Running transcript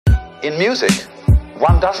In music,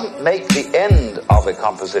 one doesn't make the end of a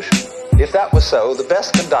composition. If that were so, the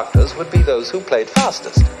best conductors would be those who played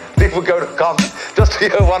fastest. People go to concert just to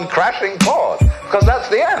hear one crashing chord, because that's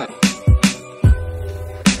the end.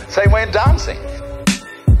 Same way in dancing.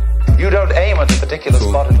 You don't aim at a particular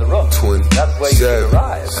spot in the room. That's where you should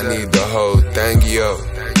arrive. I need the whole thing, yo.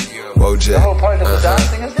 The whole point of the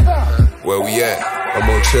dancing is the dance. Where we at? I'm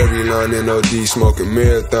on Cherry Line in OD, smoking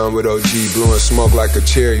marathon with OG, blowing smoke like a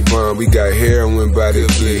cherry bomb. We got heroin by the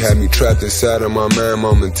key, had me trapped inside of my mind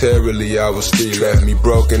momentarily. I was still left me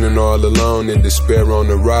broken and all alone in despair on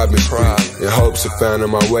the robbing spree. In hopes of finding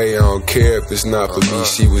my way, I don't care if it's not for me.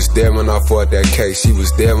 She was there when I fought that case, she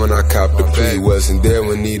was there when I copped the plea. Wasn't there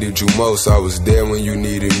when needed you most, I was there when you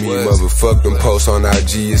needed me. Motherfuck them posts on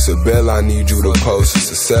IG, it's a bell I need you to post,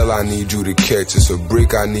 it's a cell I need you to catch, it's a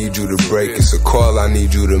brick I need you to break, it's a call I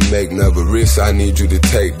need you to make, never risk I need you to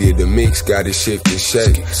take. Did the mix, got it shifting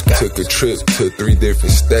shape. Took a trip to 3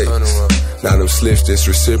 different states. Now them slips just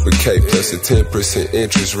reciprocate, plus a 10%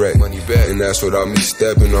 interest rate. And that's without me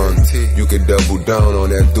stepping on it. You could double down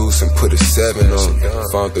on that deuce and put a 7 on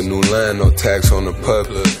it. Found the new line, no tax on the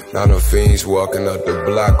public. Now them fiends walking up the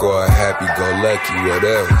block, or a happy-go-lucky,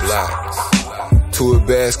 whatever blocks. To a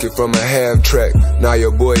basket from a half track. Now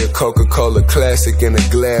your boy a Coca-Cola classic in a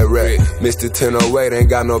glad rack. Mr. 1008 ain't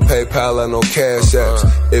got no PayPal or no cash apps.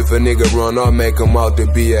 If a nigga run off, make him out to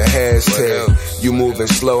be a hashtag. You moving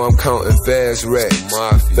slow, I'm counting fast racks.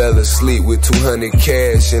 Fell asleep with 200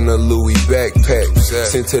 cash in a Louis backpack.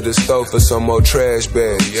 Sent to the store for some more trash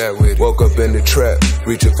bags. Woke up in the trap,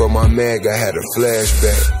 reaching for my mag, I had a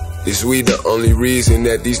flashback. Is we the only reason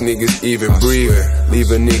that these niggas even breathing?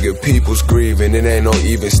 Leave a nigga people's grieving, it ain't no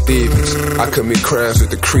even Stevens. I commit crimes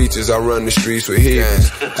with the creatures, I run the streets with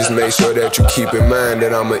heathens. Just make sure that you keep in mind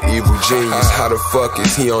that I'm an evil genius. How the fuck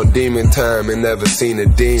is he on demon time and never seen a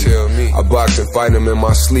demon? I box and fight him in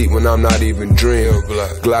my sleep when I'm not even dreaming.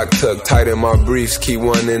 Glock tucked tight in my briefs, keep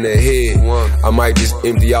one in the head. I might just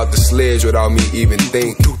empty out the sledge without me even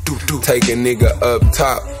thinking. Take a nigga up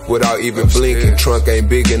top without even blinking. Trunk ain't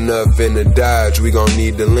big enough in the Dodge, we gon'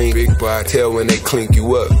 need the link. Tell when they clink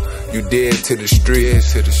you up, you dead to the street.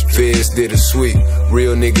 Feds did a sweep,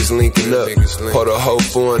 real niggas linking up. Pour the whole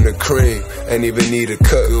 4 in the cream, ain't even need a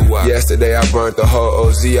cup. Yesterday I burnt the whole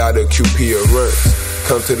OZ out of QP a run.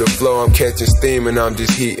 Come to the floor, I'm catching steam and I'm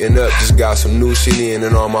just heating up. Just got some new shit in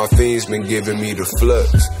and all my fiends been giving me the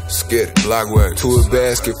flux. Skid, block work. To a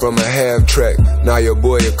basket from a half track. Now your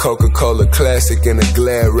boy a Coca-Cola classic in a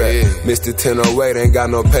glad rack. Mr. 1008 ain't got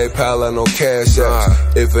no PayPal or no cash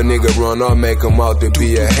apps. If a nigga run off, make him out to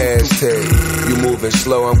be a hashtag. You moving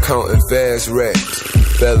slow, I'm counting fast racks.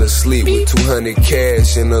 Fell asleep with 200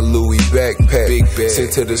 cash in a Louis backpack.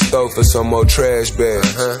 Sent to the store for some more trash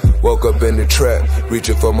bags. Woke up in the trap,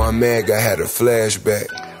 reaching for my mag, I had a flashback.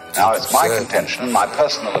 Now it's my contention, my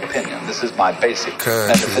personal opinion, this is my basic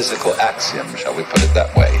metaphysical axiom, shall we put it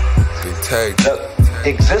that way, that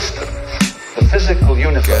existence, the physical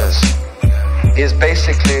universe, is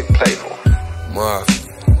basically playful.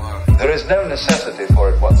 There is no necessity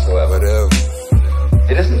for it whatsoever.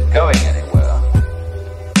 It isn't going anywhere.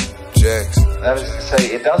 That is to say,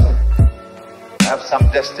 it doesn't have some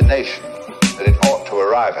destination that it ought to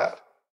arrive at.